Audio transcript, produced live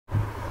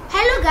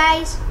Hello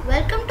guys,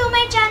 welcome to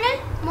my channel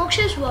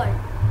Moksha's World.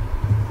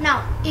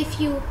 Now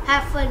if you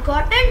have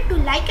forgotten to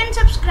like and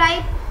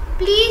subscribe,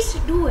 please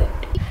do it.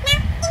 Now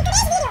in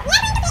today's video we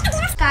are going to play a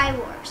game of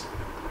Skywars,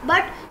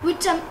 but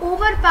with some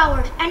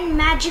overpowered and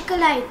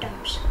magical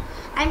items.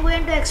 I am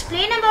going to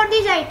explain about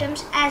these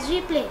items as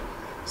we play.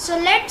 So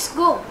let's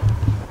go.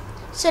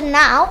 So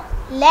now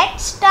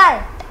let's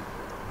start.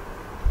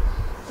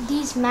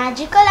 These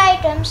magical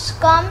items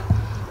come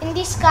in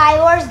the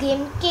Skywars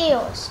game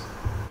Chaos.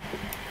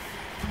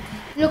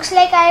 Looks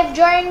like I have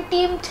joined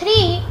team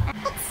 3.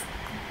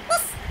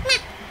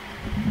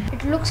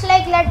 It looks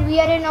like that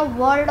we are in a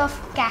world of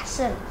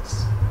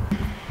castles.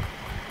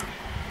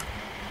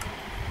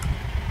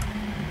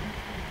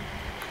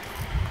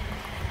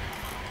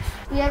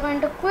 We are going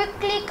to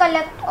quickly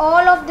collect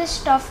all of this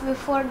stuff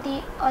before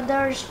the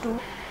others do.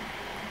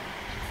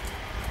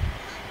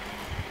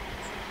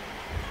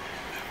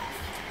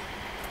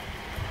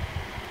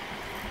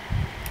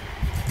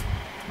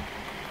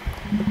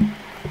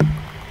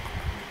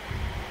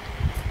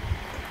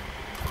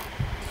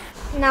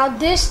 Now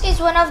this is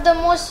one of the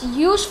most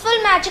useful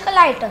magical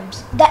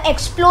items, the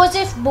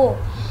explosive bow.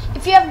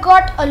 If you have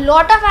got a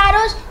lot of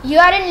arrows, you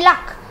are in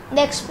luck.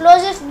 The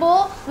explosive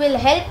bow will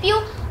help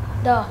you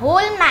the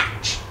whole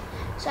match.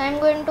 So I am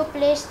going to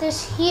place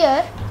this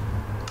here.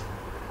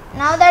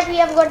 Now that we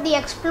have got the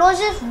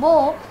explosive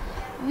bow,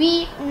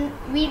 we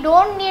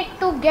don't need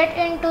to get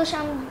into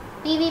some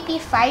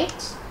PvP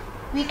fights.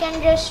 We can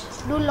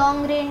just do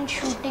long range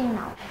shooting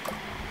now.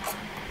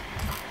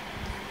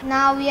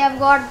 Now we have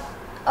got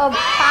a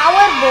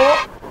power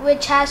bow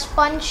which has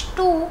punch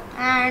 2,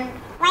 and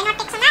why not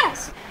take some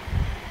arrows?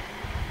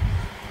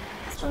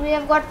 So we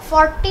have got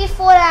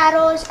 44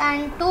 arrows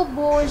and 2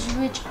 bows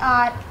which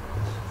are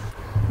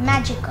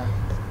magical.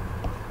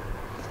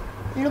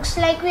 Looks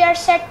like we are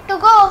set to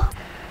go.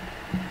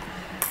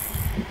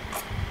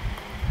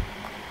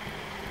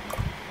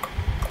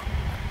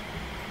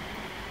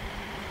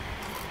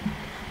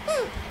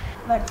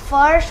 But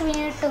first we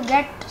need to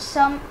get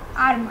some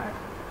armor.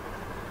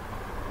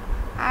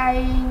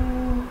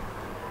 I'm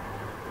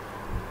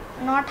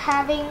not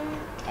having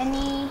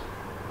any.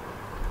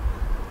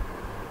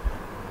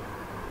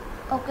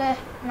 Okay,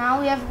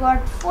 now we have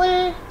got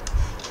full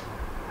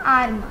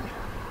armor.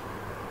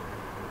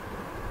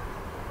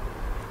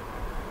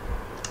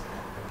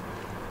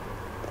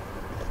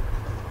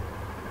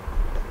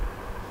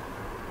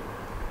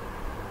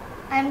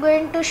 I'm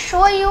going to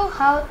show you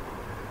how.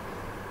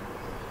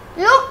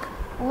 Look,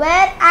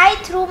 where I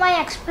threw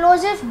my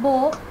explosive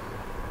bow,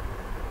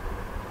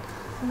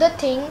 the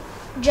thing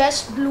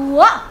just blew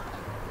up.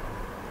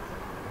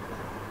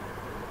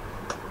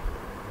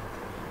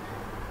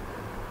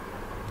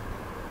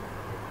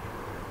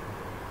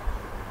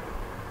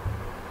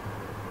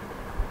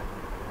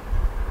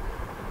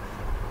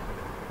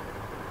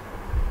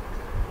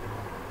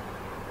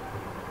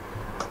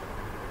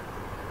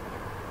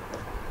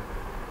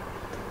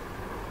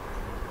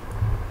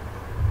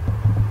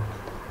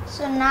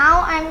 So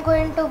now I'm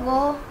going to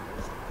go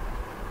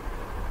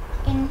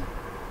in.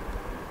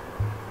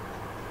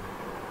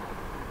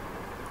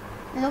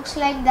 Looks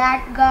like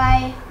that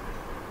guy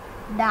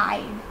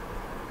died.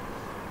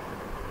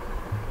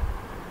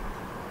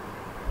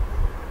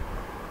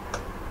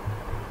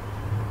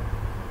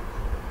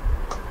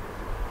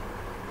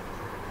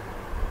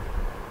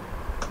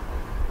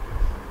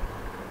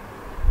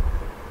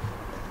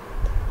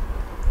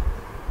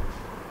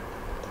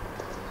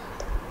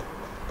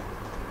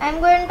 I'm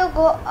going to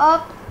go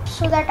up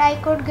so that I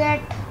could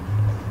get.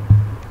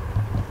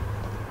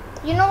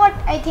 You know what?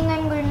 I think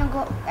I'm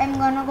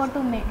gonna go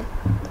to mid.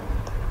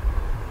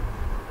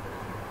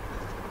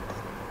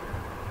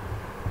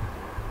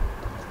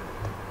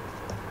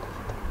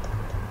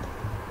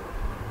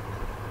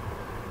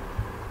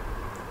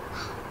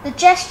 The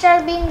chests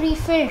are being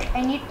refilled.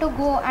 I need to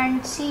go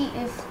and see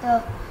if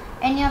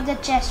any of the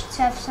chests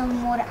have some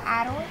more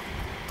arrows.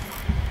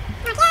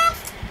 Not yet,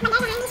 but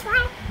there's behind this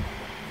wall.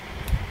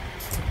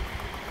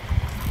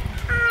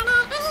 Are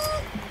there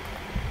any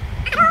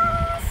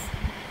arrows?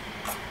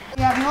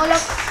 We have no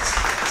luck.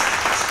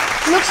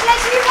 Looks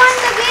like we won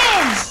the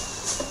game.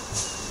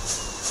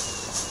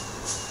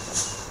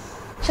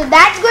 So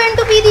that's going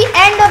to be the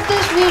end of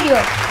this video.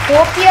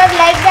 Hope you have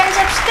liked and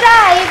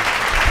subscribed.